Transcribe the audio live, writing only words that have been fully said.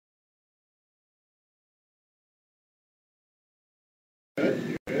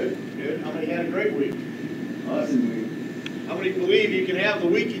Good, good, good. How many had a great week? Awesome week. How many believe you can have the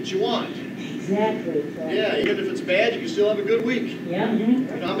week that you want? Exactly. Yeah, even if it's bad, you can still have a good week. Yeah. You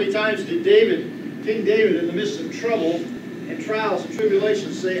know, how many times did King David, in the midst of trouble and trials and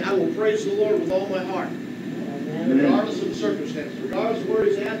tribulations, say, I will praise the Lord with all my heart, regardless of the circumstances, regardless of where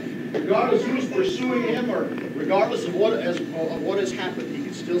he's at, regardless of who's pursuing him, or regardless of what has happened, he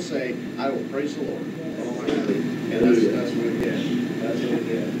can still say, I will praise the Lord with all my heart. And that's what he did. That's what he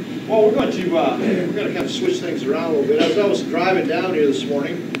did. Well, we're going to kind of switch things around a little bit. As I was driving down here this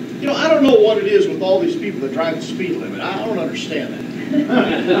morning, you know, I don't know what it is with all these people that drive the speed limit. I don't understand that.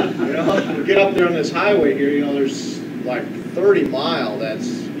 You know, we get up there on this highway here, you know, there's like 30 mile, that's,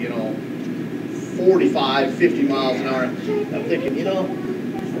 you know, 45, 50 miles an hour. I'm thinking, you know,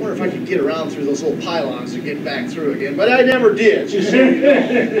 I wonder if I could get around through those little pylons and get back through again, but I never did. Just so you know.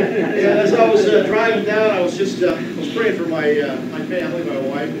 Yeah, as I was driving down, I was just was praying for my family, my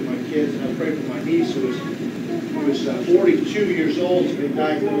wife and my kids, and I was praying for my niece who was 42 years old, has been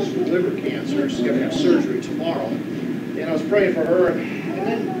diagnosed with liver cancer. She's going to have surgery tomorrow, and I was praying for her. And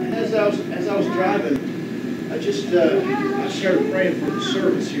then as I was driving, I started praying for the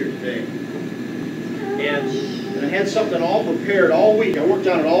service here today. And I had something all prepared all week. I worked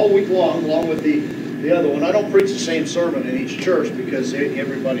on it all week long, along with the other one. I don't preach the same sermon in each church because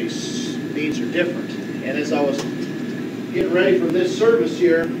everybody's needs are different. And as I was getting ready for this service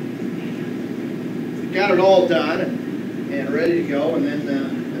here, got it all done and ready to go. And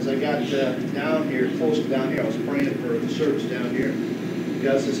then as I got down here, close to down here, I was praying for the service down here.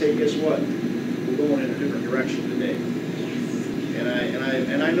 God says, hey, guess what? We're going in a different direction today.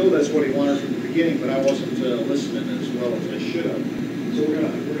 And I know that's what he wanted from the beginning, but I wasn't listening as well as I should have. So we're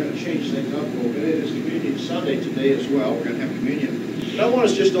gonna change things up a little bit. It is Communion Sunday today as well. We're gonna have communion. And I want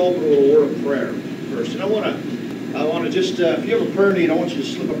us just to open with a word of prayer first. And I want to just if you have a prayer need, I want you to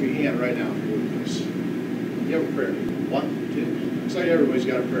slip up your hand right now, please. You have a prayer need? 1, 2. Looks like everybody's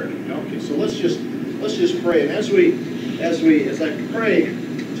got a prayer need. Okay, so let's just pray. And as I pray,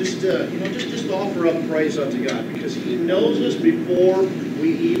 just offer up praise unto God, because He knows us before we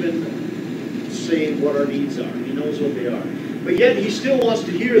even say what our needs are. He knows what they are. But yet He still wants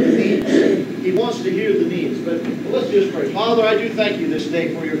to hear the needs. He wants to hear the needs. But let's just pray. Father, I do thank you this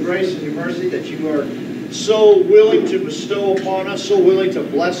day for your grace and your mercy that you are so willing to bestow upon us, so willing to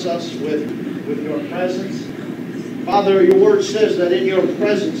bless us with your presence. Father, your word says that in your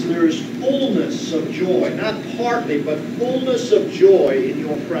presence there is fullness of joy. Not partly, but fullness of joy in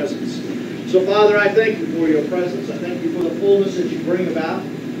your presence. So, Father, I thank you for your presence. I thank you for the fullness that you bring about.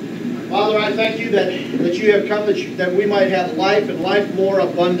 Father, I thank you that you have come that we might have life and life more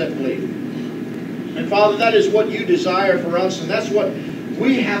abundantly. And, Father, that is what you desire for us, and that's what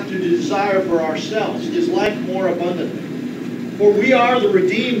we have to desire for ourselves, is life more abundantly. For we are the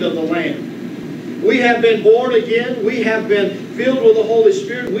redeemed of the land. We have been born again. We have been filled with the Holy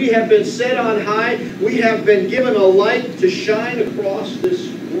Spirit. We have been set on high. We have been given a light to shine across this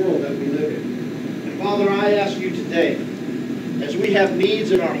world that we live in. And Father, I ask you today, as we have needs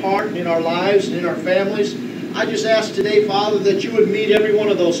in our heart and in our lives and in our families, I just ask today, Father, that you would meet every one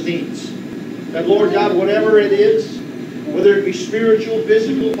of those needs. That, Lord God, whatever it is, whether it be spiritual,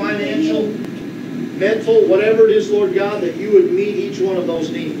 physical, financial, mental, whatever it is, Lord God, that you would meet each one of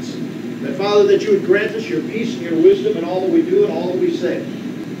those needs. That, Father, that you would grant us your peace and your wisdom in all that we do and all that we say.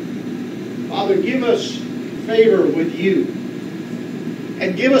 Father, give us favor with you.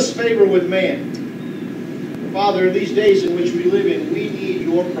 And give us favor with man. Father, in these days in which we live in, we need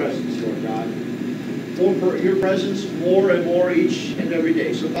your presence, Lord God. Your presence more and more each and every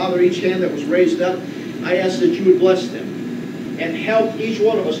day. So, Father, each hand that was raised up, I ask that you would bless them. And help each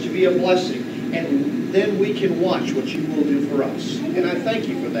one of us to be a blessing. And then we can watch what you will do for us. And I thank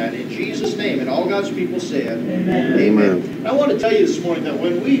you for that. In Jesus' name, and all God's people said, Amen. Amen. I want to tell you this morning that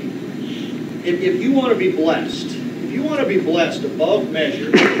when if you want to be blessed, if you want to be blessed above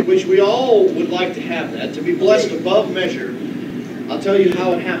measure, which we all would like to have that, to be blessed above measure, I'll tell you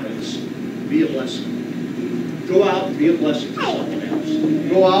how it happens. Be a blessing. Go out and be a blessing to someone else.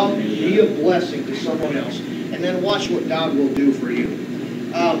 Go out and be a blessing to someone else. And then watch what God will do for you.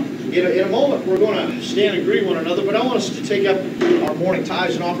 In a moment, we're going to stand and greet one another, but I want us to take up our morning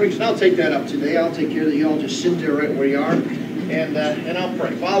tithes and offerings, and I'll take that up today. I'll take care of you all. Just sit there right where you are, and I'll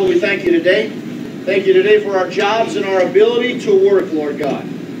pray. Father, we thank you today. Thank you today for our jobs and our ability to work, Lord God.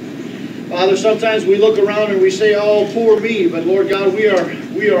 Father, sometimes we look around and we say, oh, poor me, but Lord God, we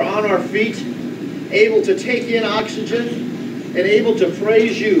are on our feet, able to take in oxygen, and able to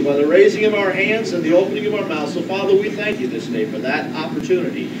praise you by the raising of our hands and the opening of our mouths. So, Father, we thank you this day for that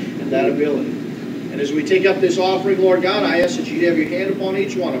opportunity and that ability. And as we take up this offering, Lord God, I ask that you'd have your hand upon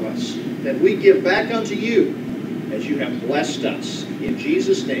each one of us, that we give back unto you as you have blessed us. In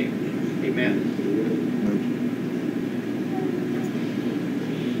Jesus' name, amen.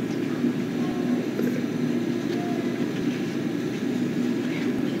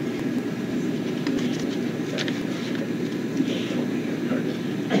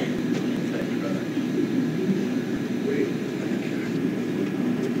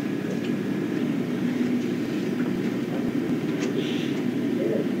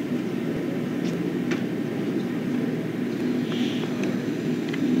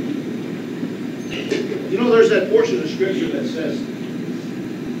 You know, there's that portion of Scripture that says,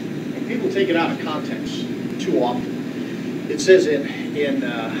 and people take it out of context too often. It says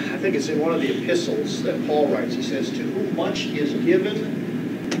I think it's in one of the epistles that Paul writes, he says, to whom much is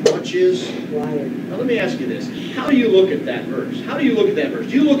given, much is required. Now let me ask you this. How do you look at that verse? How do you look at that verse?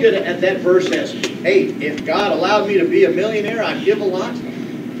 Do you look at that verse as, hey, if God allowed me to be a millionaire, I'd give a lot?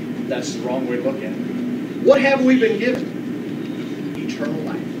 That's the wrong way to look at it. What have we been given? Eternal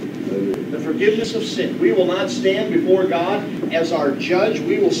life. The forgiveness of sin. We will not stand before God as our judge.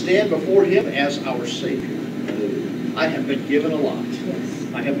 We will stand before Him as our Savior. I have been given a lot.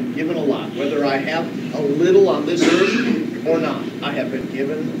 I have been given a lot. Whether I have a little on this earth or not, I have been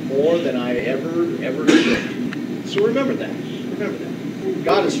given more than I ever deserved. So remember that. Remember that.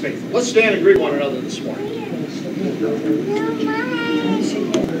 God is faithful. Let's stand and greet one another this morning.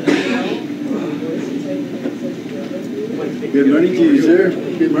 Good morning to you, sir.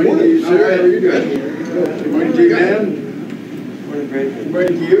 Good morning to you, sir. How are you doing? Good morning to you, ma'am. Good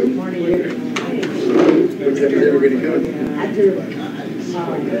morning to you. Morning. How's everybody doing?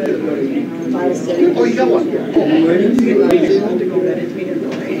 Oh, you got one?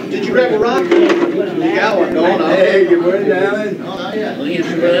 Did you grab a rock? You got one. No. Hey, good morning, Alan. No, not yet.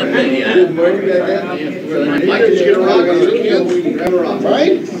 Good morning, Becca. Mike, did you get a rock? Grab a rock.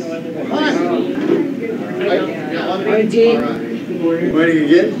 Right? Come on. Morning, Gene. Good morning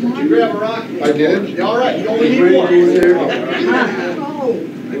again. Did you grab a rock? I did. All right, you only need Good one. morning, sir.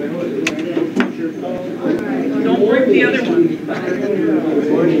 Don't break the other one. Good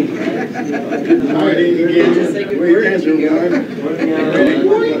morning. Good morning again. Wait, hands are warm.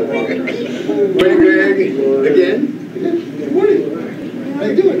 Morning, Greg. Again. Good morning. How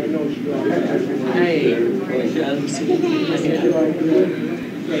you doing? Hey.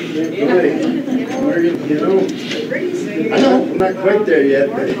 You know, I know, I'm not quite there yet,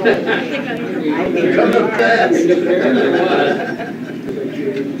 but I'm coming fast.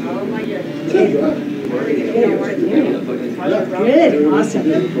 Good, awesome.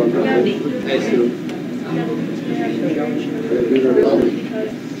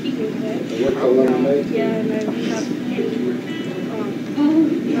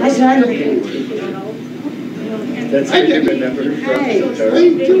 Hi, son. That's how you remember. Hey. How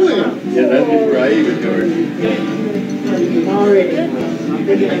you doing? Yeah, that's before I even know her. Already.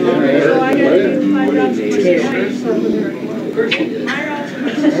 So I gotta do my job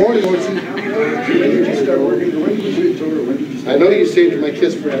Morning, Orson. When did you start working? When did you tour? When did you start? I know you saved my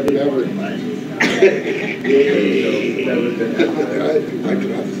kiss forever and ever. I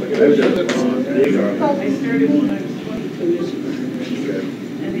could have I started when I was 22 years old.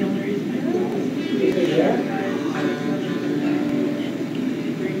 And the only reason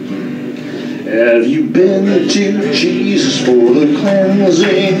Have you been to Jesus for the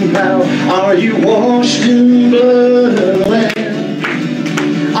cleansing power? Are you washed in blood of the Lamb?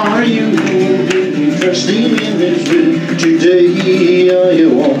 Are you trusting in His will today? Are you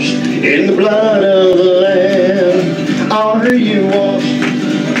washed in the blood of the Lamb? Are you washed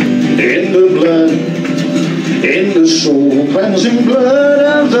in the blood, in the soul cleansing blood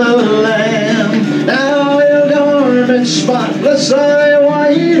of the Lamb? Now your garments spotless, are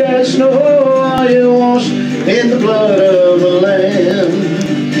white as snow. Are you washed in the blood of the Lamb?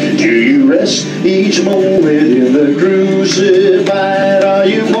 Do you rest each moment in the crucified? Are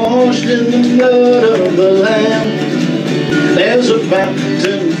you washed in the blood of the Lamb? There's a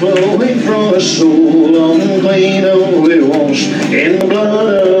fountain flowing from a soul unclean, only washed in the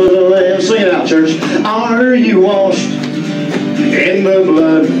blood of the Lamb. Sing it out, church. Are you washed in the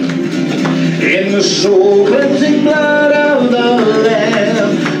blood, in the soul cleansing blood of the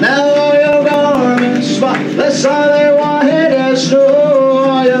Lamb? Now all your garments spotless, are they white as snow?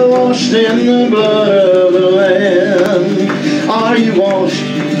 Are you washed in the blood of the Lamb? Are you washed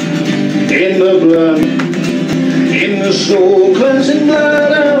in the blood, in the soul cleansing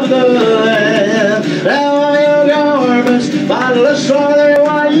blood of the Lamb? Now all your garments spotless, are they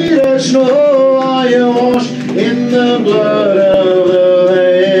white as snow? Are you washed in the blood of the Lamb?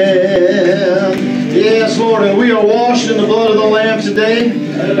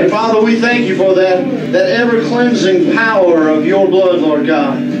 Father, we thank you for that ever-cleansing power of your blood, Lord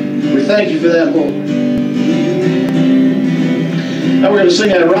God. We thank you for that, Lord. Now we're going to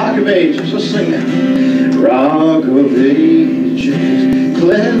sing that Rock of Ages. Let's sing that. Rock of Ages,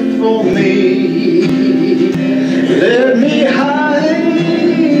 cleft for me. Let me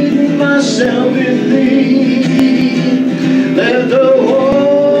hide myself in thee. Let the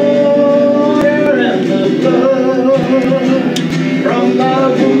water and the blood from thy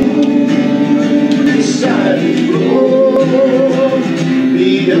wounded side flow.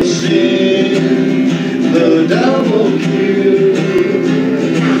 Be of sin the double cure.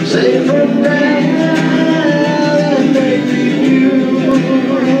 Save from wrath and make me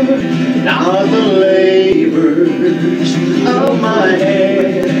pure. Not the labors of my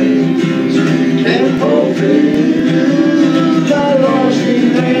hands can fulfill thy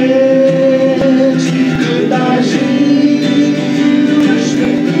lasting hands. Could thy zeal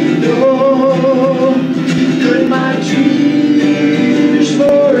sweep the door? Could my tears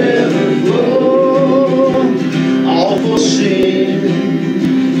forever flow? All for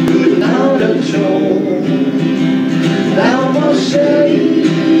sin could not atone. Thou must save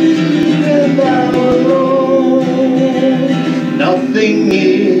and thou alone. Nothing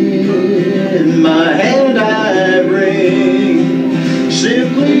in my hand I bring,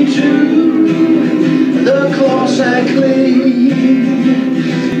 simply to the cross I cling.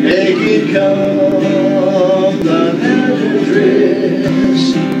 Naked come the battered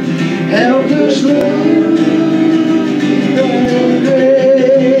dress, helpless love and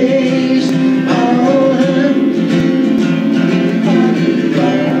grace.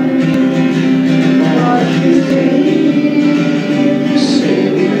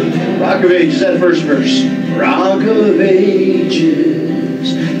 Rock of Ages, that first verse. Rock of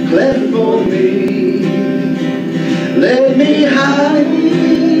Ages, cleft for me. Let me hide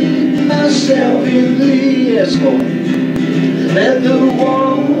myself in thee. Yes, Lord. Let the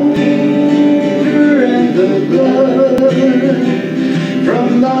water and the blood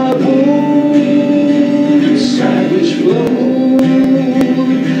from thy wounded side which flowed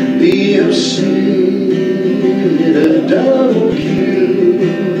be of sin a double cure.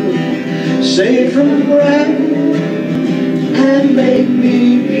 Save from wrath and make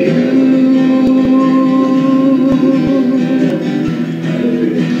me pure.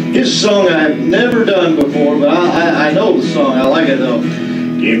 His song I've never done before, but I know the song. I like it though.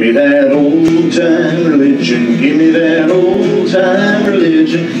 Give me that old-time religion. Give me that old-time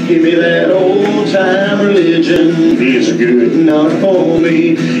religion. Give me that old-time religion. It's good enough for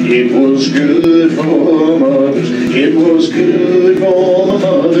me. It was good for mothers. It was good for my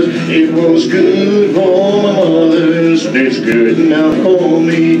mothers. It was good for my mothers. It's good enough for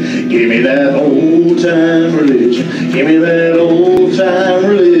me. Give me that old-time religion. Give me that old-time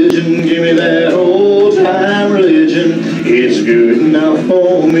religion. Give me that old-time religion. It's good enough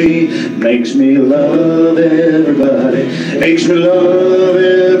for me. Makes me love everybody. Makes me love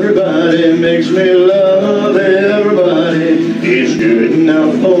everybody. Makes me love everybody. It's good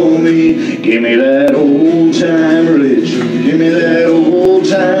enough for me. Give me that old-time religion. Give me that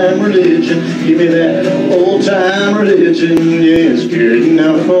old-time religion. Give me that old-time religion. Yeah, it's good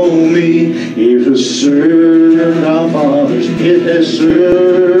enough for me. If it served our fathers, it has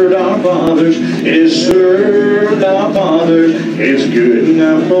served our fathers. It served our fathers. It's good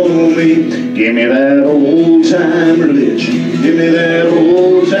enough for me. Give me that old-time religion. Give me that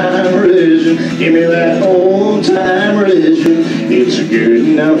old-time religion. Give me that old-time religion. It's good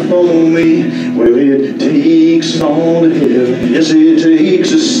enough for me. Well, it takes us all to heaven. Yes, it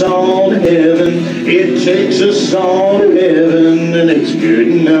takes us all to heaven. It takes us all to heaven, and it's good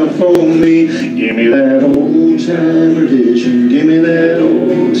enough for me. Give me that old-time religion. Give me that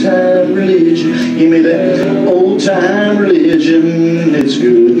old-time religion. Give me that old-time religion. It's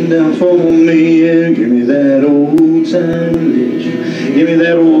good enough for me. Yeah, give me that old-time religion. Give me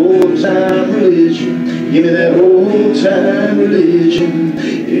that old-time religion. Give me that old-time religion.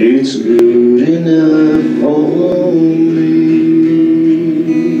 It's good enough for me.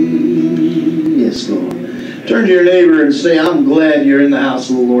 Yes, Lord. Turn to your neighbor and say, I'm glad you're in the house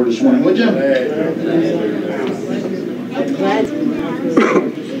of the Lord this morning, would you? I'm glad.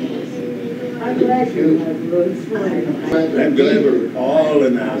 I'm glad you're this morning. I'm glad we're all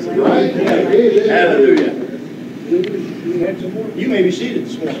in the house of God. Hallelujah. You may be seated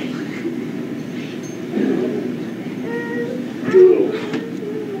this morning.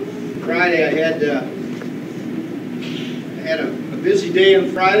 Friday, I had a busy day on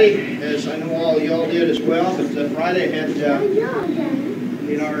Friday, as I know all of y'all did as well. But Friday I had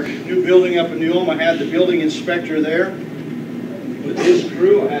in our new building up in Newham, I had the building inspector there. with his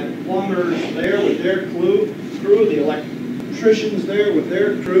crew. I had the plumbers there with their crew, the electricians there with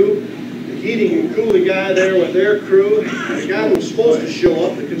their crew, the heating and cooling guy there with their crew, the guy that was supposed to show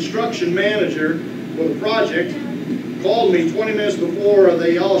up, the construction manager for the project, called me 20 minutes before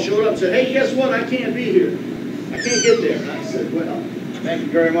they all showed up and said, hey, guess what? I can't be here. I can't get there. And I said, well, thank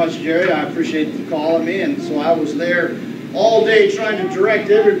you very much, Jerry. I appreciate you calling me. And so I was there all day trying to direct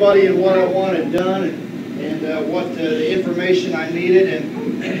everybody in what I wanted done and what the information I needed.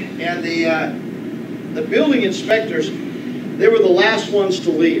 And the building inspectors, they were the last ones to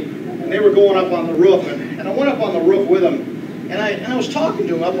leave. And they were going up on the roof. And I went up on the roof with them. And I was talking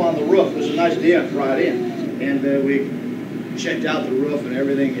to them up on the roof. It was a nice day on Friday. And we checked out the roof and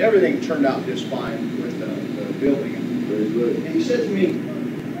everything turned out just fine with the building. Very good. And he said to me,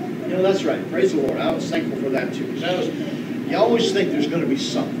 you know, that's right, praise the Lord. I was thankful for that too. Because you always think there's going to be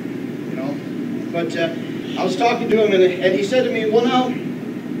something, you know. But I was talking to him and he said to me, well now,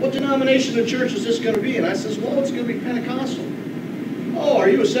 what denomination of church is this going to be? And I says, well, it's going to be Pentecostal. Oh, are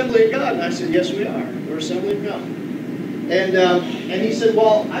you Assembly of God? And I said, yes, we are. We're Assembly of God. And he said,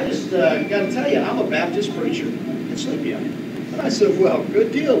 well, I just got to tell you, I'm a Baptist preacher in Sleepy. And I said, well,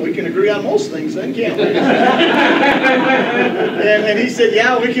 good deal. We can agree on most things then, can't we? and he said,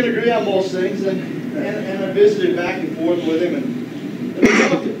 yeah, we can agree on most things. And I visited back and forth with him.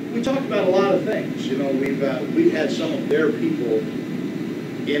 And we talked about a lot of things. You know, we've had some of their people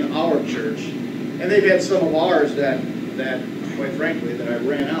in our church. And they've had some of ours that quite frankly, that I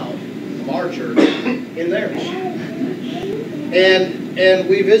ran out from our church in theirs. And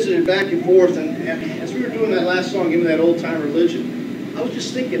we visited back and forth, and as we were doing that last song, Give Me That Old Time Religion, I was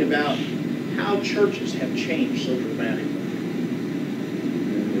just thinking about how churches have changed so dramatically.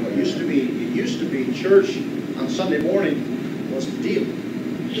 You know, it used to be church on Sunday morning was the deal.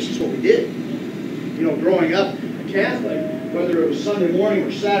 This is what we did. You know, growing up a Catholic, whether it was Sunday morning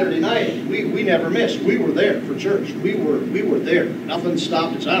or Saturday night, we never missed. We were there for church. We were there. Nothing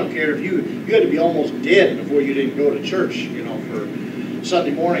stopped us. I don't care if you had to be almost dead before you didn't go to church, you know, for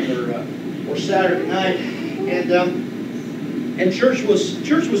Sunday morning or Saturday night. And church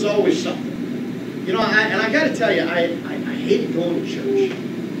was always something. You know, I got to tell you, I hated going to church.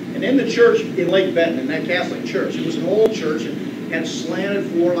 And in the church in Lake Benton, in that Catholic church, it was an old church and had a slanted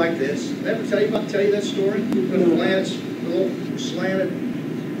floor like this. Did I ever tell you that story? A little slanted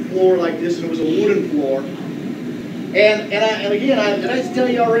floor like this, and it was a wooden floor. And again, did I tell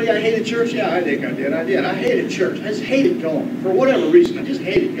you already I hated church? Yeah, I think I did. I hated church. I just hated going. For whatever reason, I just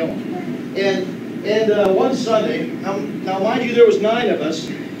hated going. And one Sunday, now mind you, there was 9 of us,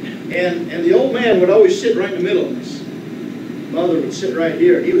 and the old man would always sit right in the middle of us. Mother would sit right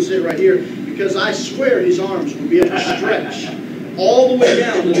here. He would sit right here, because I swear his arms would be able to stretch all the way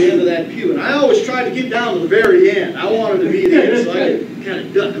down to the end of that pew. And I always tried to get down to the very end. I wanted to be there so I could kind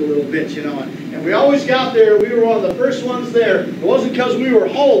of duck a little bit, you know. And we always got there. We were one of the first ones there. It wasn't because we were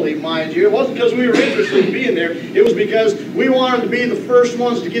holy, mind you. It wasn't because we were interested in being there. It was because we wanted to be the first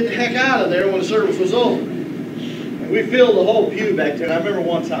ones to get the heck out of there when the service was over. And we filled the whole pew back there. And I remember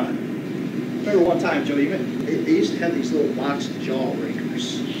one time, Joe, they used to have these little box of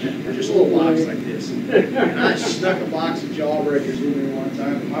jawbreakers. They're just a little box like this. And I snuck a box of jawbreakers in there one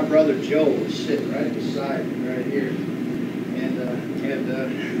time. And my brother Joe was sitting right beside me, right here. And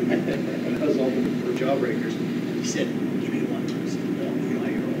I was opening for jawbreakers. He said, give me one. I said, no, you're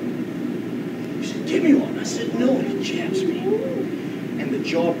on your own. He said, give me one. I said, no. And he jabs me. And the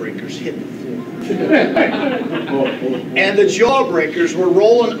jawbreakers hit the floor. And the jawbreakers were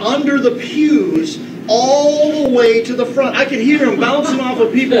rolling under the pews all the way to the front. I could hear them bouncing off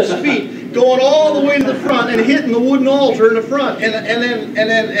of people's feet, going all the way to the front and hitting the wooden altar in the front. And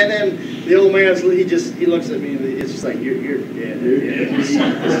then the old man, he looks at me and it's just like, you're dead.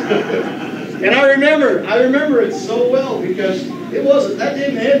 And I remember it so well, because that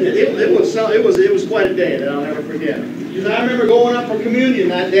didn't end it. It was quite a day that I'll never forget. Because I remember going up for communion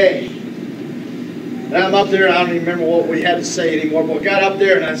that day. And I'm up there, and I don't even remember what we had to say anymore, but I got up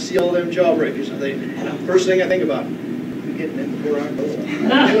there and I see all them jawbreakers, and first thing I think about, I'm getting in before I go.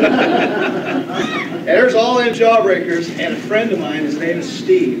 And there's all them jawbreakers, and a friend of mine, his name is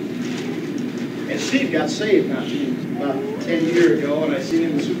Steve. And Steve got saved about 10 years ago, and I seen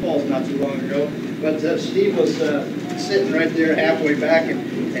him in Sioux Falls not too long ago. But Steve was sitting right there halfway back,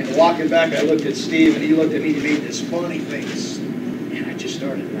 and walking back, I looked at Steve, and he looked at me, and he made this funny face. And I just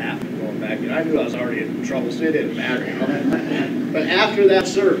started laughing going back. And I knew I was already in trouble, so it didn't matter. You know? But after that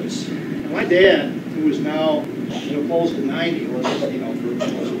service, my dad, who is now close to 90, was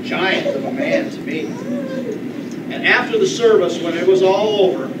a giant of a man to me. And after the service, when it was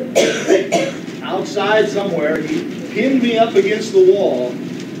all over, outside somewhere, he pinned me up against the wall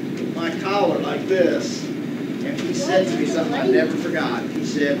with my collar like this, and he said to me something I never forgot. He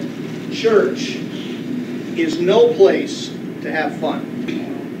said, "Church is no place to have fun."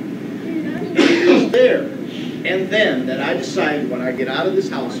 And it was there and then that I decided, when I get out of this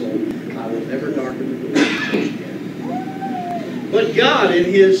household, I will never darken the door of the church again. But God, in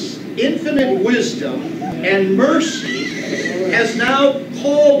His infinite wisdom and mercy, has now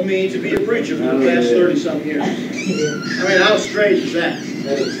called me to be a preacher for the past 30-some years. I mean, how strange is that?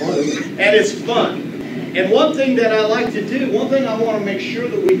 And it's fun. And one thing that I like to do, one thing I want to make sure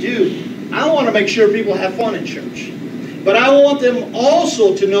that we do, I want to make sure people have fun in church. But I want them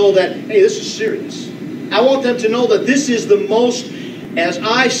also to know that, hey, this is serious. I want them to know that this is the most, as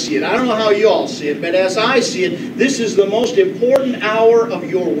I see it, I don't know how you all see it, but as I see it, this is the most important hour of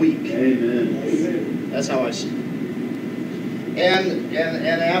your week. Amen. That's how I see it. And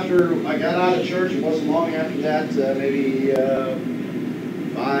after I got out of church, it wasn't long after that, maybe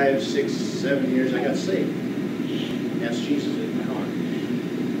 5, 6, 7 years, I got saved. Asked Jesus in my heart.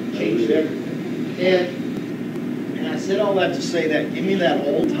 Changed everything. And I said all that to say that, give me that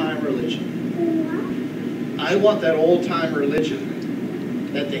old-time religion. I want that old-time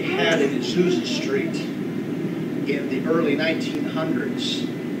religion that they had in Azusa Street in the early 1900s.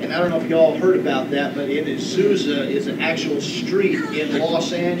 And I don't know if you all heard about that, but in Azusa is an actual street in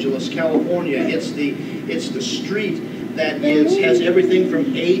Los Angeles, California. It's the street that has everything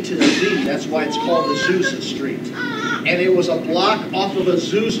from A to Z. That's why it's called Azusa Street. And it was a block off of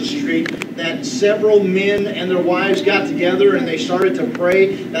Azusa Street that several men and their wives got together and they started to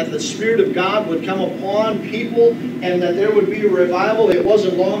pray that the Spirit of God would come upon people and that there would be a revival. It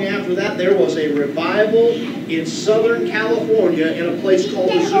wasn't long after that there was a revival in Southern California in a place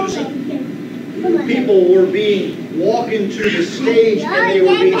called Azusa. People were walking to the stage and they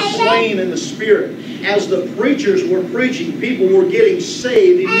were being slain in the Spirit. As the preachers were preaching, people were getting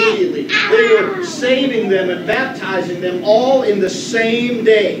saved immediately. They were saving them and baptizing them all in the same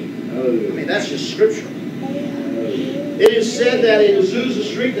day. I mean, that's just scriptural. It is said that in Azusa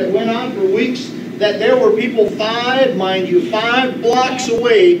Street that went on for weeks, that there were people 5 blocks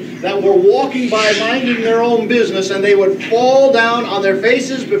away that were walking by minding their own business, and they would fall down on their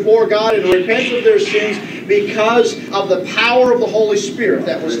faces before God and repent of their sins because of the power of the Holy Spirit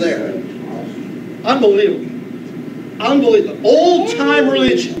that was there. Unbelievable. Unbelievable. Old-time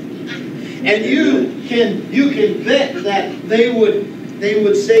religion. And you can bet that they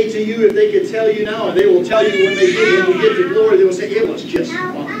would say to you, if they could tell you now, and they will tell you when they get to glory, they will say, it was just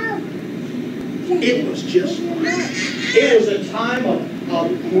fun. It was just fun. It was a time of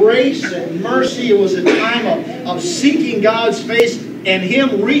grace and mercy. It was a time of seeking God's face and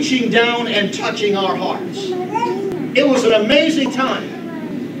Him reaching down and touching our hearts. It was an amazing time.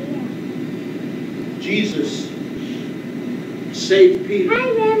 Jesus saved Peter.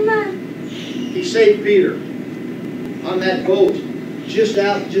 He saved Peter on that boat. Just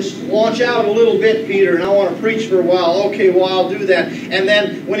launch out a little bit, Peter, and I want to preach for a while. Okay, well, I'll do that. And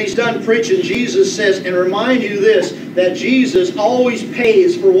then when he's done preaching, Jesus says, and remind you this, that Jesus always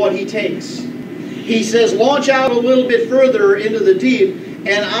pays for what He takes. He says, launch out a little bit further into the deep,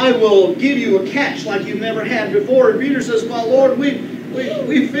 and I will give you a catch like you've never had before. And Peter says, well, Lord, we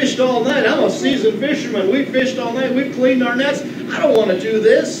fished all night. I'm a seasoned fisherman. We fished all night. We've cleaned our nets. I don't want to do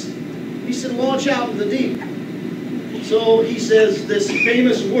this. He said, launch out in the deep. So he says this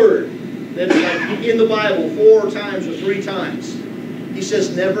famous word that is like in the Bible 4 times or 3 times. He says,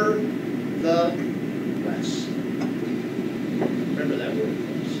 nevertheless. Remember that word,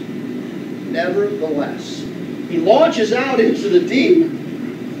 folks. Nevertheless. He launches out into the deep.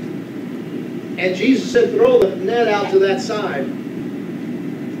 And Jesus said, throw the net out to that side.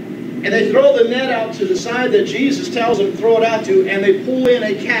 And they throw the net out to the side that Jesus tells them to throw it out to, and they pull in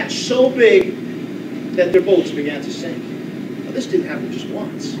a catch so big that their boats began to sink. Now, this didn't happen just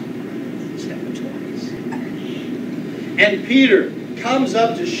once. This happened twice. And Peter comes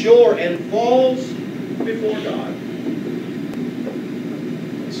up to shore and falls before God.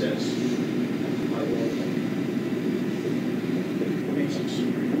 It says, my Lord. Amazing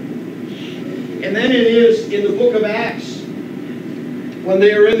story. And then it is in the book of Acts, when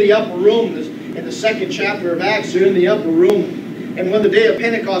they are in the upper room, in the 2nd chapter of Acts, they're in the upper room. And when the day of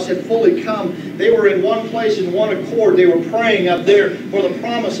Pentecost had fully come, they were in one place in one accord. They were praying up there for the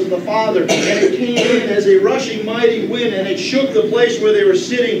promise of the Father. And it came in as a rushing mighty wind, and it shook the place where they were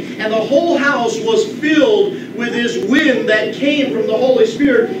sitting. And the whole house was filled with this wind that came from the Holy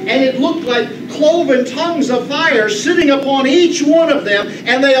Spirit. And it looked like cloven tongues of fire sitting upon each one of them.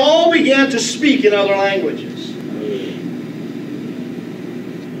 And they all began to speak in other languages.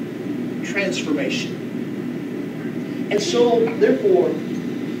 Transformation. And so, therefore,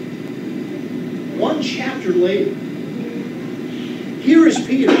 one chapter later, here is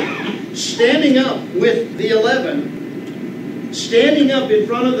Peter standing up with the 11, standing up in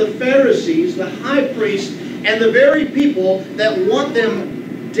front of the Pharisees, the high priests, and the very people that want them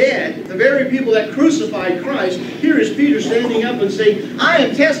dead, the very people that crucified Christ. Here is Peter standing up and saying, I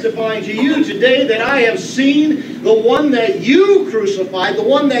am testifying to you today that I have seen the one that you crucified, the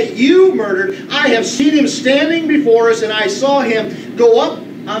one that you murdered. I have seen him standing before us, and I saw him go up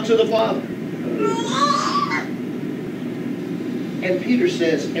unto the Father. And Peter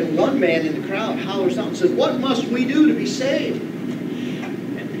says, and one man in the crowd hollers out and says, what must we do to be saved?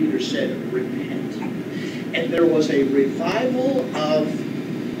 And Peter said, repent. And there was a revival of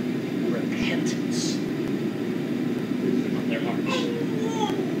repentance on their hearts.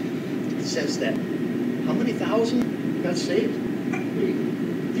 It says that, how many thousand got saved?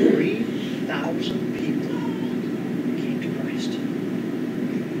 3,000 people came to Christ.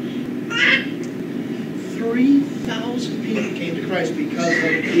 3,000 people came to Christ because of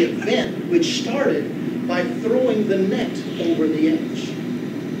the event which started by throwing the net over the edge.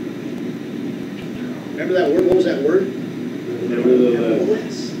 Remember that word? What was that word?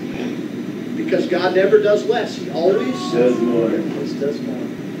 Nevertheless. Because God never does less. He always does more. Always does more.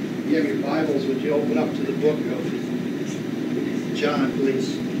 You have your Bibles. Would you open up to the book of John,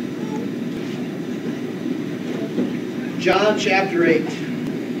 please? John chapter 8.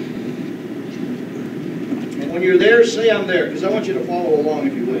 And when you're there, say I'm there, because I want you to follow along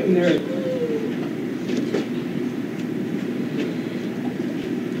if you will.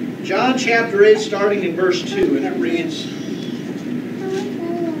 John chapter 8, starting in verse 2, and it reads,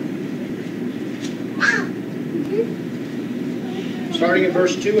 starting in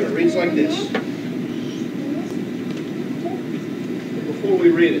verse 2, and it reads like this. Before we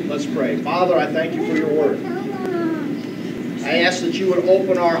read it, let's pray. Father, I thank you for your word. I ask that you would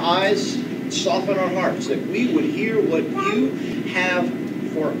open our eyes, soften our hearts, that we would hear what you have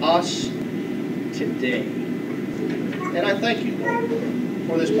for us today. And I thank you, Lord,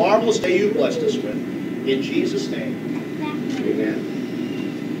 for this marvelous day you blessed us with. In Jesus' name, amen.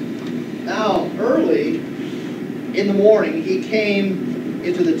 Now, early in the morning, he came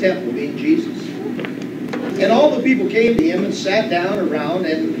into the temple, being Jesus. And all the people came to him and sat down around,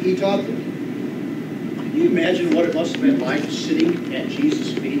 and he taught them. Can you imagine what it must have been like sitting at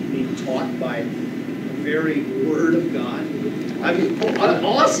Jesus' feet, being taught by the very Word of God? I mean,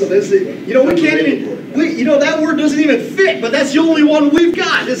 awesome, isn't it? You know, we can't even, that word doesn't even fit, but that's the only one we've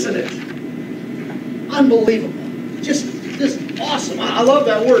got, isn't it? Unbelievable. Just awesome. I love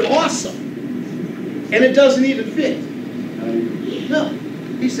that word, awesome. And it doesn't even fit. No.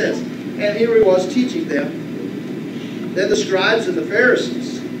 He says, and here he was teaching them. Then the scribes and the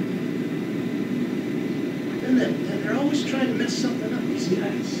Pharisees. And they're always trying to mess something up, these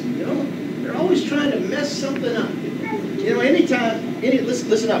guys. You know? They're always trying to mess something up. You know,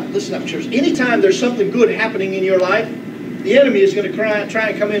 listen up, church. Anytime there's something good happening in your life, the enemy is going to try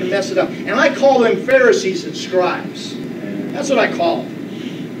and come in and mess it up. And I call them Pharisees and scribes. That's what I call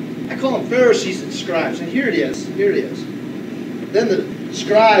them. I call them Pharisees and scribes. And here it is. Here it is. Then the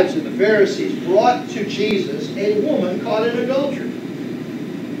scribes and the Pharisees brought to Jesus a woman caught in adultery.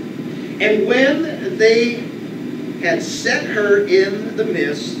 And when they had set her in the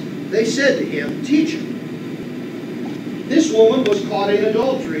midst, they said to him, Teacher, this woman was caught in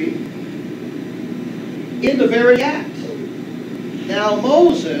adultery in the very act. Now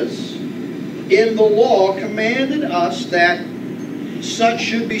Moses in the law commanded us that such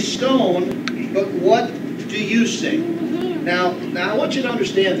should be stoned, but what do you say? Now I want you to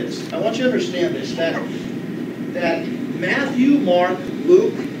understand this. I want you to understand this, that Matthew, Mark,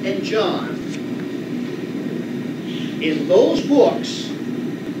 Luke, and John, in those books,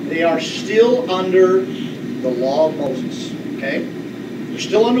 they are still under the law of Moses. Okay? They're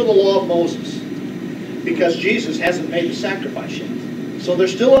still under the law of Moses because Jesus hasn't made the sacrifice yet. So they're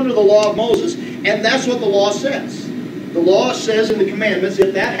still under the law of Moses, and that's what the law says. The law says in the commandments,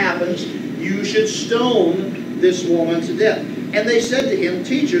 if that happens, you should stone this woman to death. And they said to him,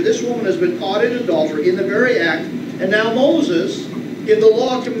 Teacher, this woman has been caught in adultery in the very act, and now Moses in the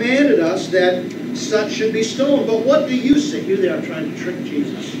law commanded us that such should be stoned. But what do you say? Here they are trying to trick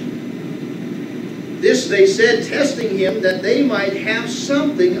Jesus. This they said, testing him, that they might have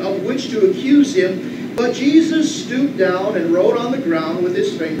something of which to accuse him. But Jesus stooped down and wrote on the ground with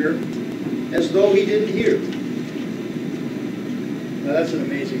his finger, as though he didn't hear. Now that's an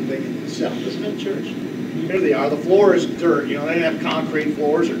amazing thing in itself, isn't it, church? Here they are. The floor is dirt. You know, they didn't have concrete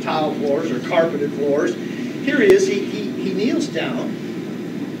floors or tile floors or carpeted floors. Here he is. He kneels down.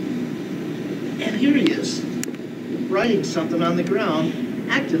 And here he is. writing something on the ground,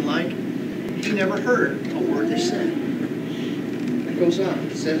 acting like he never heard a word they said. It goes on.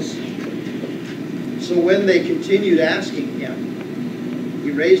 It says, so when they continued asking him,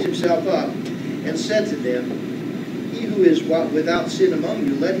 he raised himself up and said to them, he who is without sin among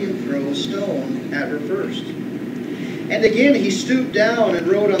you, let him throw a stone at her first. And again he stooped down and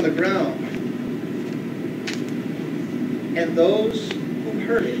wrote on the ground. And those who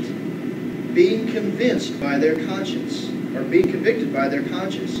heard it, being convinced by their conscience, or being convicted by their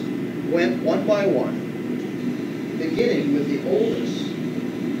conscience, went one by one, beginning with the oldest,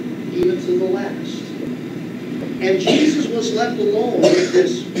 even to the last. And Jesus was left alone with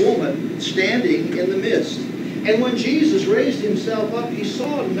this woman standing in the midst. And when Jesus raised himself up, he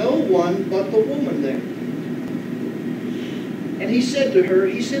saw no one but the woman there. And he said to her,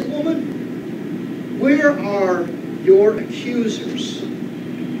 he said, woman, where are your accusers?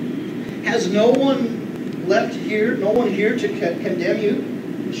 Has no one left here, no one here to condemn you?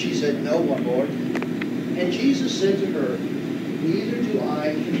 She said, no one, Lord. And Jesus said to her, neither do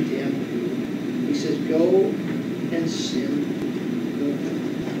I condemn you. He says, go and sin no more.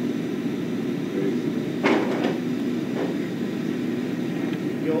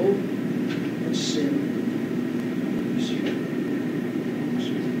 Go and sin.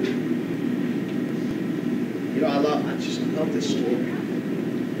 You know, I just love this story. I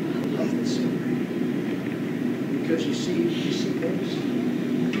love this story. Because you see folks,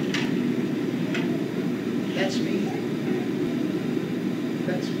 that's me.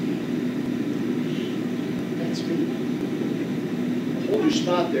 That's me. That's me. Hold your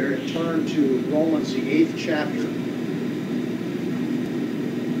spot there and turn to Romans, the 8th chapter.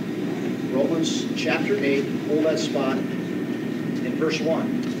 Romans chapter 8, hold that spot in verse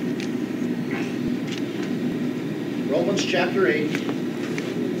 1. Romans chapter 8.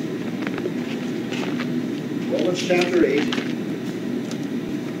 Romans chapter 8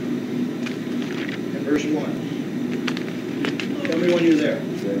 and verse 1. Tell me when you're there.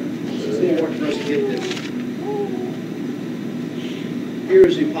 It's important for us to get this. Here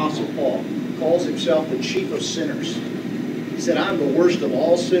is the Apostle Paul. He calls himself the chief of sinners. He said, I'm the worst of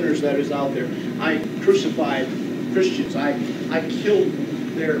all sinners that is out there. I crucified Christians. I killed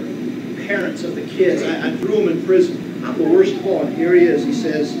their parents of the kids. I threw them in prison. I'm the worst of all. And here he is. He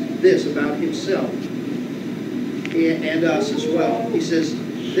says this about himself and us as well. He says,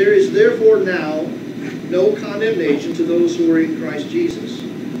 there is therefore now no condemnation to those who are in Christ Jesus,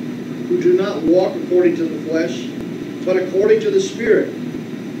 who do not walk according to the flesh, but according to the Spirit.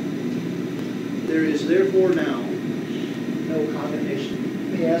 There is therefore now no condemnation.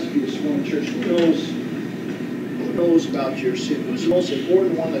 Let me ask you this morning, church, who knows about your sin? Who's the most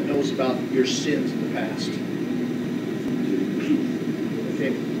important one that knows about your sins in the past?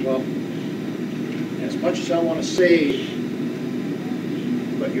 Okay, well, as much as I want to say,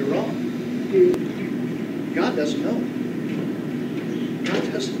 but you're wrong. God doesn't know. God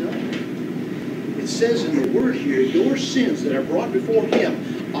doesn't know. It says in the Word here, your sins that are brought before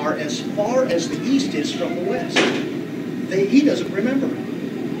Him are as far as the east is from the west. He doesn't remember.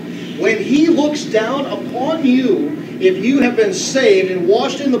 When He looks down upon you, if you have been saved and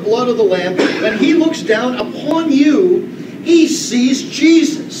washed in the blood of the Lamb, when He looks down upon you, He sees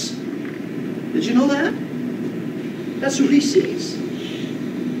Jesus. Did you know that? That's who He sees.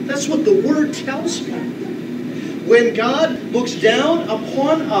 That's what the Word tells me. When God looks down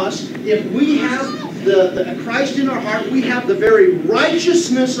upon us, if we have the Christ in our heart, we have the very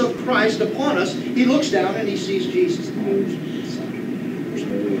righteousness of Christ upon us, He looks down and He sees Jesus.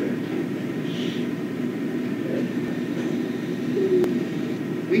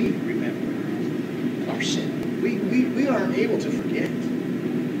 We remember our sin. We aren't able to forget.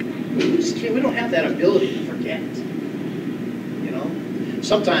 We don't have that ability to forget. You know?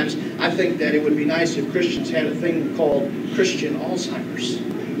 Sometimes I think that it would be nice if Christians had a thing called Christian Alzheimer's.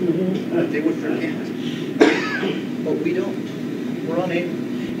 That they would forget. But we don't. We're unable.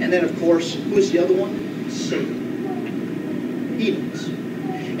 And then, of course, who's the other one? Satan. He knows.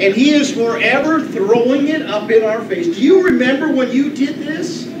 And he is forever throwing it up in our face. Do you remember when you did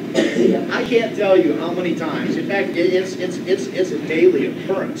this? I can't tell you how many times. In fact, it's a daily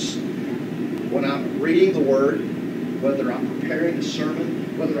occurrence. When I'm reading the Word, whether I'm preparing a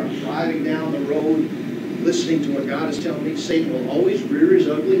sermon, whether I'm driving down the road, listening to what God is telling me, Satan will always rear his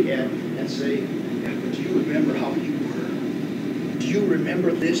ugly head and say, yeah, but do you remember how you were? Do you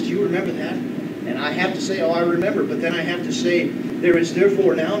remember this? Do you remember that? And I have to say, oh, I remember. But then I have to say, there is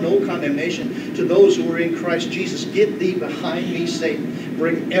therefore now no condemnation to those who are in Christ Jesus. Get thee behind me, Satan.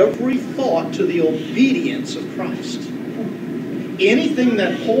 Bring every thought to the obedience of Christ. Anything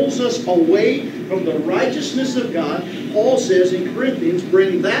that pulls us away from the righteousness of God, Paul says in Corinthians,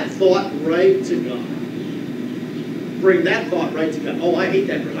 bring that thought right to God. Bring that thought right to God. Oh, I hate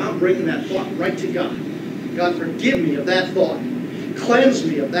that. I'm bringing that thought right to God. God, forgive me of that thought. Cleanse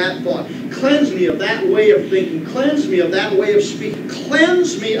me of that thought. Cleanse me of that way of thinking. Cleanse me of that way of speaking.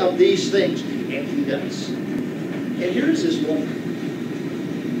 Cleanse me of these things. And He does. And here's this woman.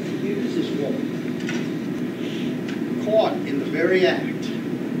 Here's this woman. Caught in the very act.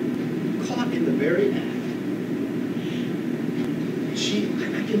 Caught in the very act.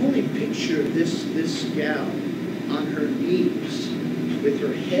 I can only picture this gal on her knees with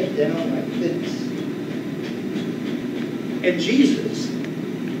her head down like this. And Jesus,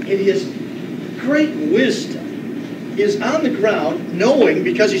 in His great wisdom, is on the ground knowing,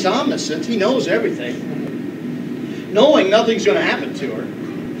 because He's omniscient, He knows everything, knowing nothing's going to happen to her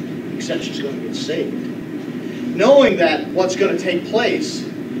except she's going to get saved. Knowing that what's going to take place,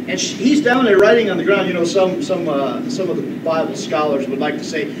 and He's down there writing on the ground. You know, some of the Bible scholars would like to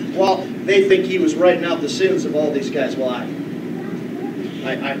say, well, they think He was writing out the sins of all these guys. Well,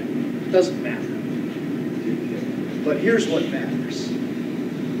 it doesn't matter. But here's what matters.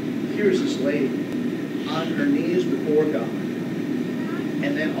 Here's this lady on her knees before God,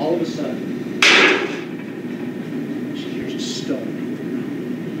 and then all of a sudden, she hears a stone.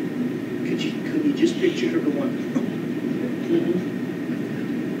 Could you just picture her going?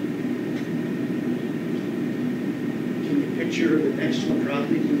 Picture the next one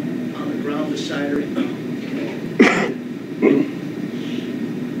dropping on the ground beside her.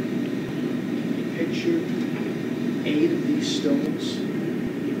 Picture 8 of these stones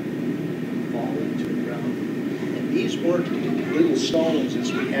falling to the ground. And these weren't little stones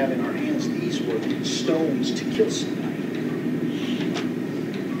as we have in our hands. These were stones to kill somebody.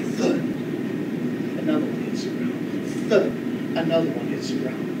 Thud. Another one hits the ground. Thud. Another one hits the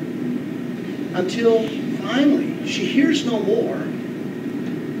ground. Until finally, she hears no more,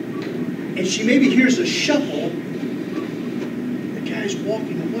 and she maybe hears a shuffle. The guy's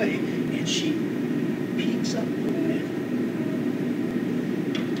walking away, and she peeks up a little bit,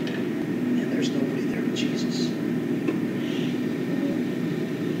 and there's nobody there but Jesus.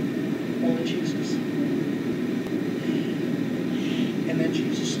 Only Jesus. And then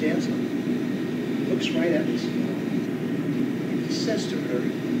Jesus stands up, looks right at us, and He says to her,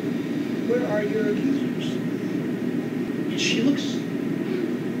 "Where are your accusers?" And she looks,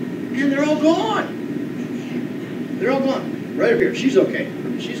 and they're all gone. They're all gone. Right up here. She's okay.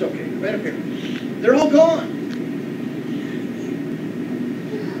 She's okay. Right up here. They're all gone.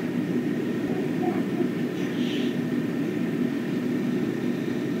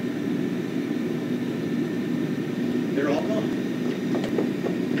 They're all gone.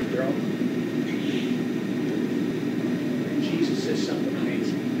 They're all gone. And Jesus says something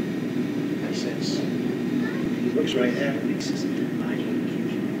amazing. He says, He looks right at her and He says, I don't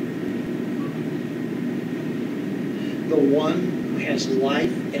accuse you. The one who has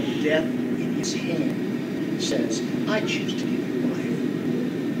life and death in His hand says, I choose to give you life.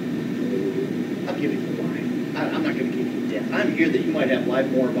 I'm giving you life. I'm not going to give you death. I'm here that you might have life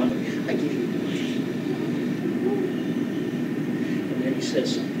more abundantly. I give you life. And then He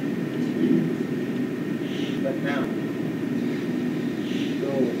says something. But now,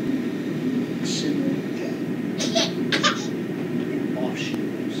 go sin. And off she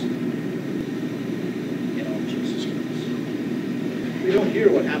goes. And off Jesus goes. We don't hear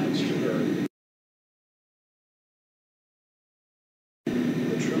what happens to her.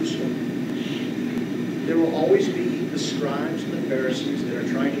 The true story. There will always be the scribes and the Pharisees that are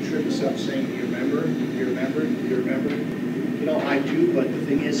trying to trip us up, saying, "Do you remember? Do you remember? Do you remember?" You know, I do, but the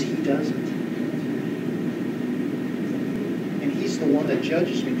thing is, He doesn't. And He's the one that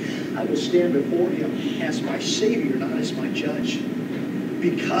judges me. I will stand before Him as my Savior, not as my judge,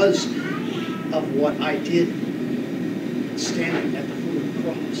 because of what I did standing at the foot of the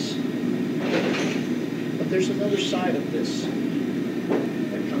cross. But there's another side of this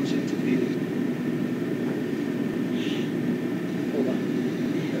that comes into view. Hold on.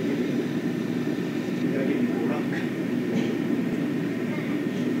 I gotta give you a rock.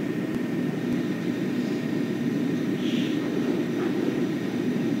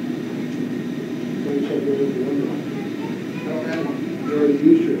 I don't have one. You already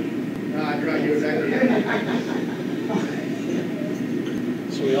used yours. No, I brought you exactly.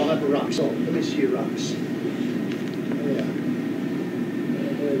 So we all have a rock. So let me see your rocks.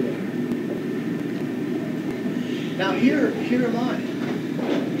 Now here am I.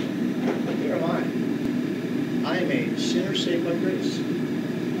 Here am I. I am a sinner saved by grace.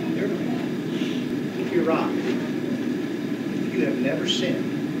 Here am I. Take your rock. If you you have never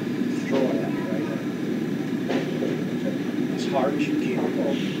sinned, throw it at me right now. As hard as you can.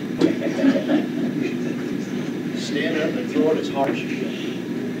 Stand up and throw it as hard as you can.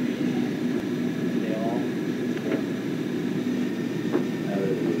 They all.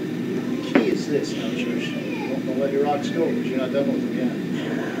 The key is this now, church. Don't let your rocks go because you're not done with them yet.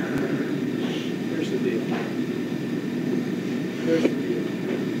 Here's the deal. Here's the deal.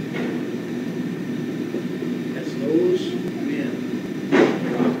 As those men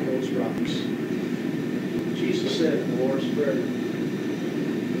rock those rocks, Jesus said in the Lord's Prayer,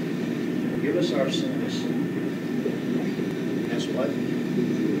 "Forgive us our sins." As what? Let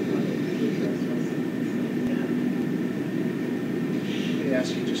me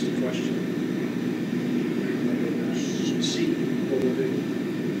ask you just a question. See what we'll do.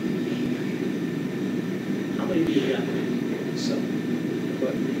 How many of you got some?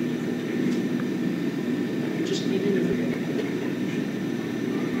 But you just need to forget.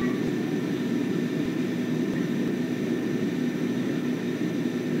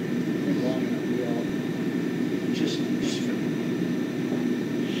 Long enough, we all just forget.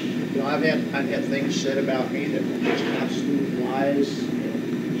 You know, I've had things said about me that were just absolute lies,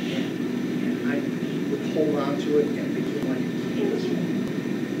 and I would hold on to it and became like kids.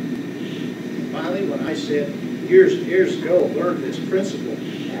 Finally, when I said years and years ago, learned this principle,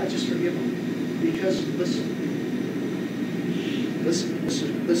 I just forgive them. Because listen,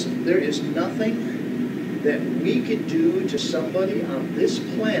 there is nothing that we could do to somebody on this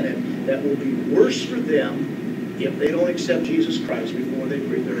planet that will be worse for them if they don't accept Jesus Christ before they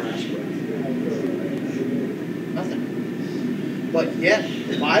breathe their last breath. Nothing. But yet,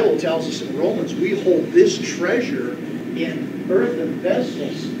 the Bible tells us in Romans, we hold this treasure in earthen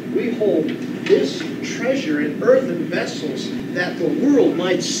vessels. We hold this treasure in earthen vessels that the world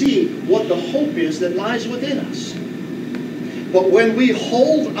might see what the hope is that lies within us. But when we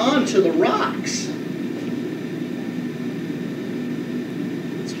hold on to the rocks,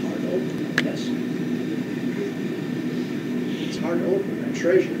 it's hard to open that vessel. It's hard to open that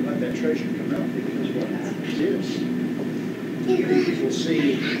treasure, let that treasure come out, because what happens is people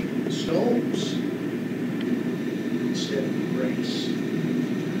see stones instead of grace.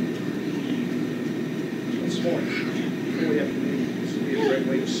 This morning, before we have communion, this would be a great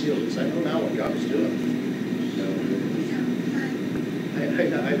way to seal this. I know now what God is doing.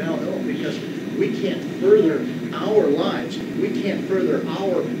 I now know, because we can't further our lives. We can't further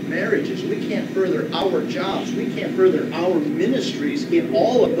our marriages. We can't further our jobs. We can't further our ministries in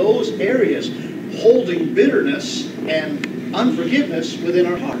all of those areas holding bitterness and unforgiveness within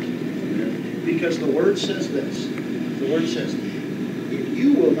our heart. Because the Word says this. The Word says, if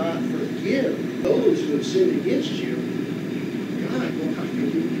you will not forgive those who have sinned against you, God will not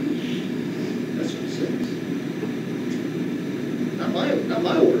forgive you. That's what it says. Not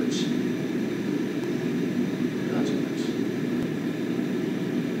my words. God's words.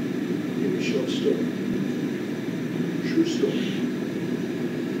 Give you a short story. True story.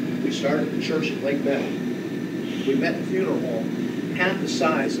 We started the church at Lake Bethel. We met in a funeral home half the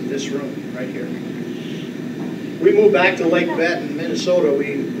size of this room right here. We moved back to Lake Benton, Minnesota.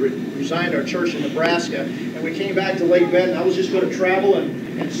 We resigned our church in Nebraska, and we came back to Lake Benton. I was just going to travel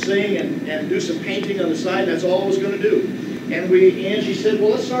and sing and do some painting on the side. That's all I was going to do. And Angie said, well,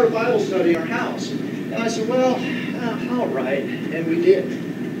 let's start a Bible study in our house. And I said, well, all right. And we did.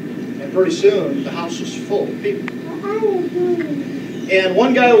 And pretty soon, the house was full of people. And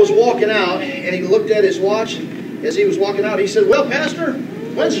one guy was walking out, and he looked at his watch, and as he was walking out, he said, well, Pastor,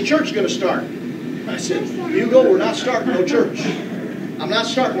 when's the church going to start? I said, you go, we're not starting no church. I'm not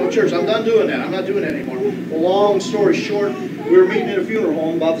starting no church. I'm done doing that. I'm not doing that anymore. Well, long story short, we were meeting in a funeral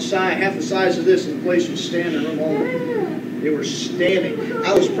home about the size, half the size of this, and the place was standing room only. They were standing.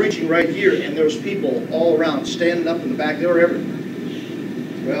 I was preaching right here, and there was people all around, standing up in the back. They were everywhere.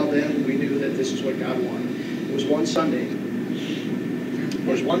 Well, then we knew that this is what God wanted. It was one Sunday.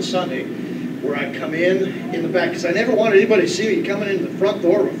 There was one Sunday where I'd come in the back, because I never wanted anybody to see me coming in the front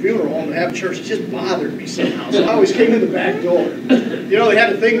door of a funeral home to have church. It just bothered me somehow. So I always came in the back door. You know, they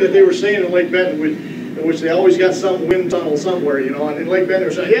had a thing that they were saying in Lake Benton, which they always got some wind tunnel somewhere, you know, and in Lake Benton they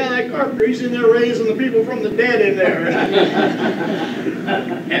were saying, yeah, that carpenter, he's in there raising the people from the dead in there.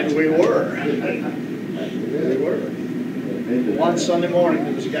 And we were. We were. One Sunday morning,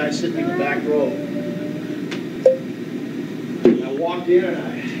 there was a guy sitting in the back row. I walked in and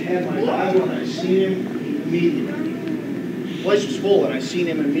I had my Bible and I seen him immediately. The place was full and I seen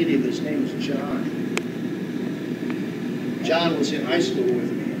him immediately. His name was John. John was in high school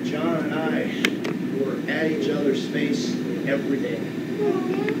with me. And John and I were at each other's face every day.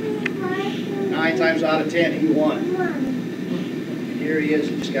 9 times out of 10, he won. Here he is,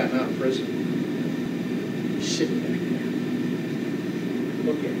 he's just gotten out of prison. He's sitting back there.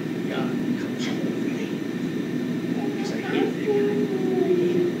 Look at him. God comes over me. Because I hate that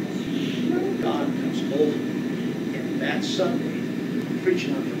guy. God comes over me. And that Sunday, I'm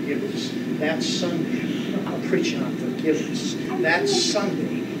preaching on forgiveness. That Sunday, I'm preaching on forgiveness. That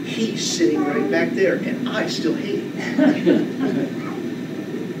Sunday, he's sitting right back there, and I still hate him.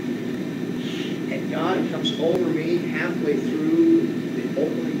 And God comes over me halfway through the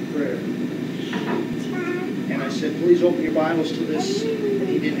opening prayer. And I said, please open your Bibles to this. And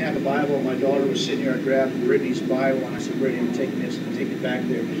he didn't have a Bible. My daughter was sitting here. I grabbed Brittany's Bible, and I said, Brittany, I'm taking this, and I take it back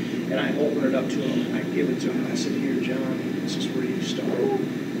there. And I opened it up to him, and I give it to him. I said, here, John, this is where you start.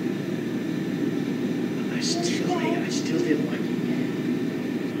 I still didn't like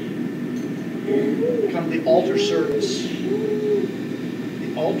it. Come the altar service.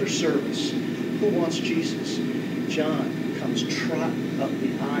 The altar service. Who wants Jesus? John comes trotting up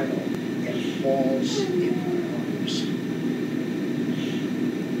the aisle and falls in my arms.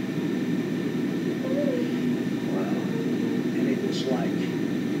 Wow. And it was like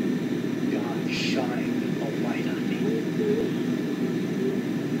God shined a light on me.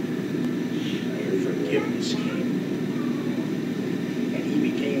 And forgiveness came. And he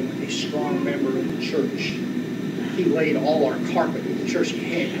became a strong member of the church. He laid all our carpet in the church.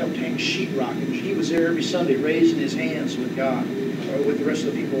 He helped hang sheetrock. And he was there every Sunday raising his hands with God, or with the rest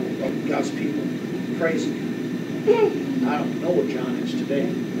of the people, of God's people, praising him. I don't know what John is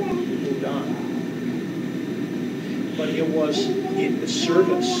today. Moved on. But it was in the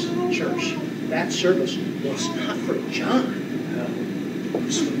service, church. That service was not for John. It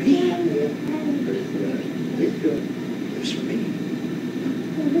was for me. It was for me.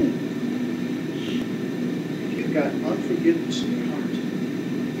 Got unforgiveness in your heart.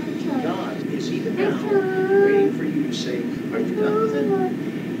 God is even now waiting for you to say, are you done with it?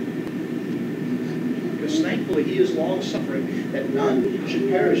 Because thankfully he is long suffering, that none should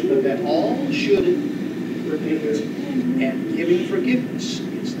perish, but that all should repent. And giving forgiveness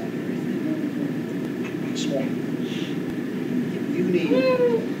is that very thing. This morning, if you need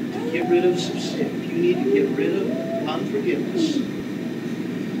to get rid of some sin, if you need to get rid of unforgiveness,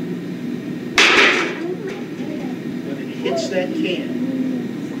 hits that can,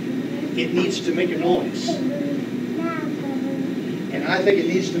 it needs to make a noise. And I think it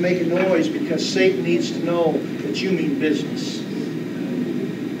needs to make a noise because Satan needs to know that you mean business.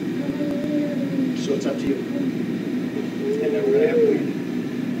 So it's up to you. And then we're going to have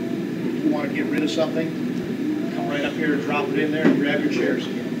communion. If you want to get rid of something, come right up here and drop it in there and grab your chairs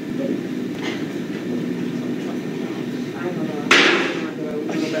again.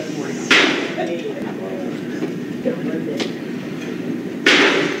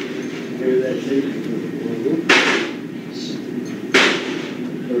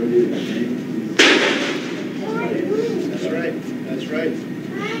 That's right. That's right.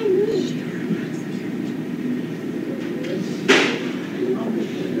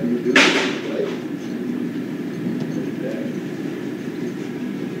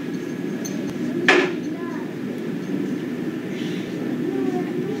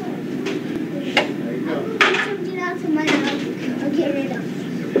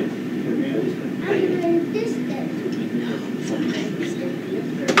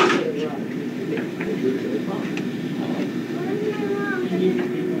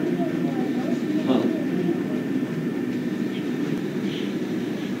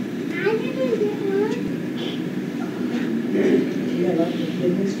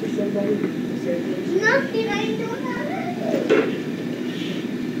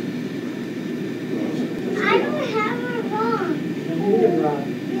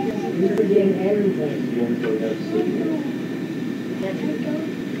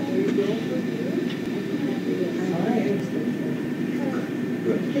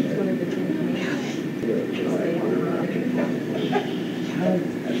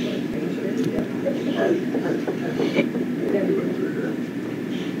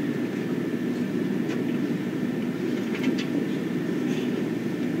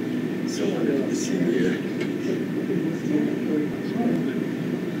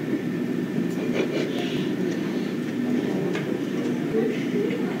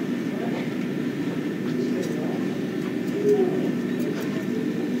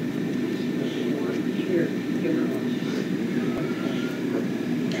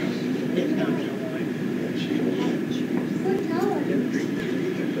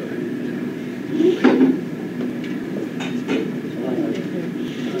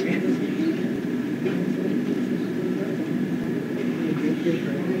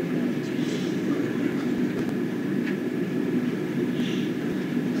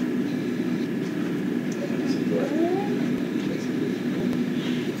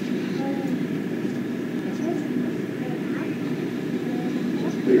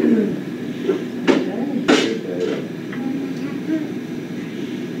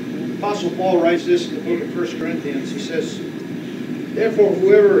 Apostle Paul writes this in the book of 1 Corinthians. He says, therefore,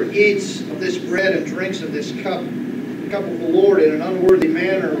 whoever eats of this bread and drinks of this cup, the cup of the Lord, in an unworthy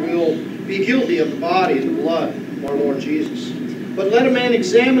manner will be guilty of the body and the blood of our Lord Jesus. But let a man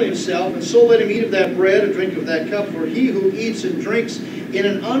examine himself, and so let him eat of that bread and drink of that cup. For he who eats and drinks in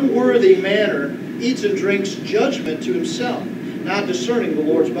an unworthy manner eats and drinks judgment to himself, not discerning the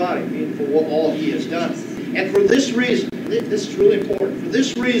Lord's body, meaning for all he has done. And for this reason, this is really important, for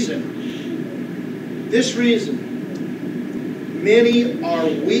this reason, many are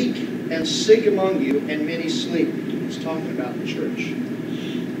weak and sick among you, and many sleep. He's talking about the church.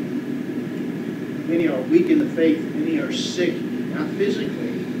 Many are weak in the faith, many are sick, not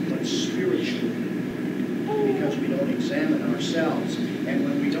physically, but spiritually, because we don't examine ourselves. And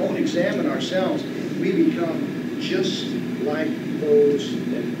when we don't examine ourselves, we become just like those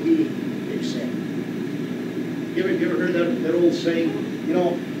that we examine. You ever heard that old saying? You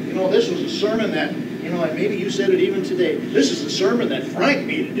know, this was a sermon that, and maybe you said it even today. This is the sermon that Frank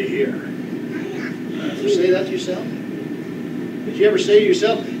needed to hear. Ever say that to yourself? Did you ever say to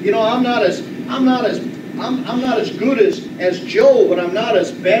yourself, I'm not as good as Joe, but I'm not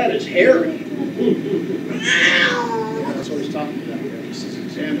as bad as Harry. That's what he's talking about here. He says,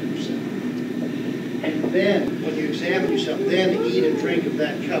 examine yourself. And then, when you examine yourself, then eat and drink of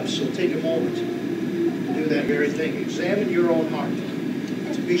that cup. So take a moment to do that very thing. Examine your own heart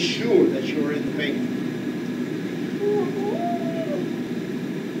to be sure that you are in the faith.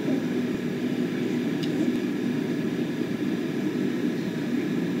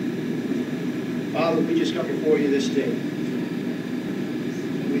 Father, we just come before you this day.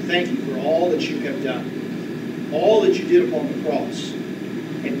 And we thank you for all that you have done, all that you did upon the cross.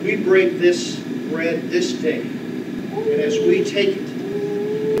 And we break this bread this day. And as we take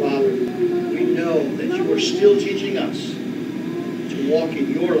it, Father, we know that you are still teaching us to walk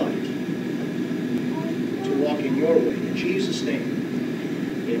in your light, to walk in your way. In Jesus' name,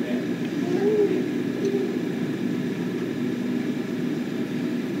 amen.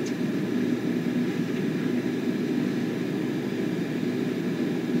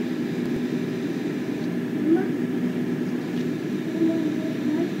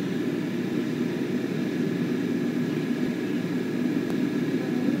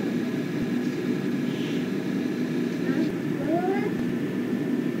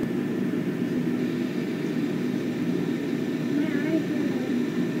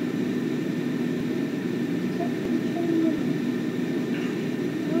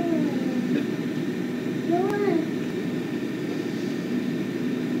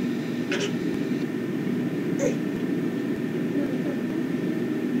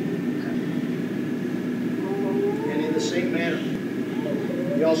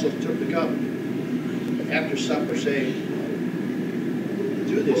 He also took the cup after supper, saying,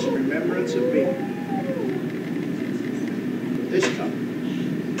 do this in remembrance of me. This cup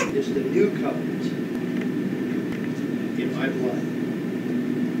is the new covenant in my blood.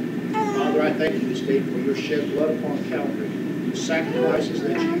 Father, I thank you this day for your shed blood upon Calvary, the sacrifices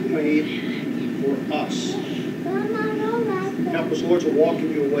that you made for us. Help us, Lord, to walk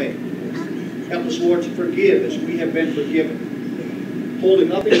in your way. Help us, Lord, to forgive as we have been forgiven. Holding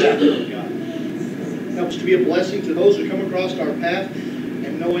nothing back, Lord God. Help us to be a blessing to those who come across our path,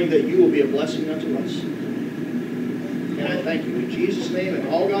 and knowing that you will be a blessing unto us. And I thank you in Jesus' name, and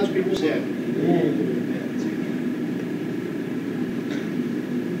all God's people said, amen.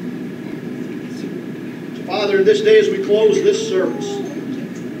 So, Father, in this day as we close this service,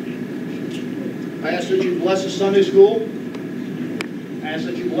 I ask that you bless the Sunday school. I ask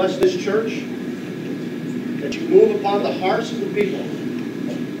that you bless this church, that you move upon the hearts of the people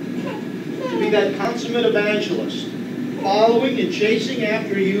to be that consummate evangelist, following and chasing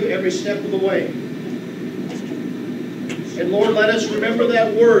after you every step of the way. And Lord, let us remember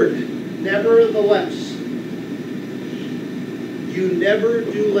that word, nevertheless. You never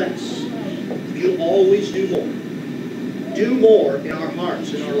do less. You always do more. Do more in our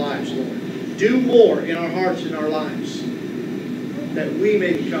hearts and our lives, Lord. Do more in our hearts and our lives, that we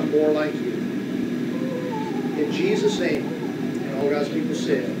may become more like you. In Jesus' name, and all God's people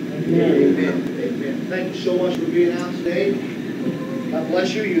said, amen. Amen. Amen. Thank you so much for being out today. God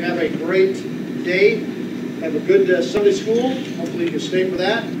bless you. You have a great day. Have a good Sunday school. Hopefully you can stay for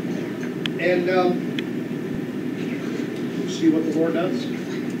that. And we'll see what the Lord does.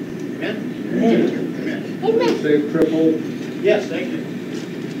 Amen? Amen. Amen. Safe triple. Yes, thank you.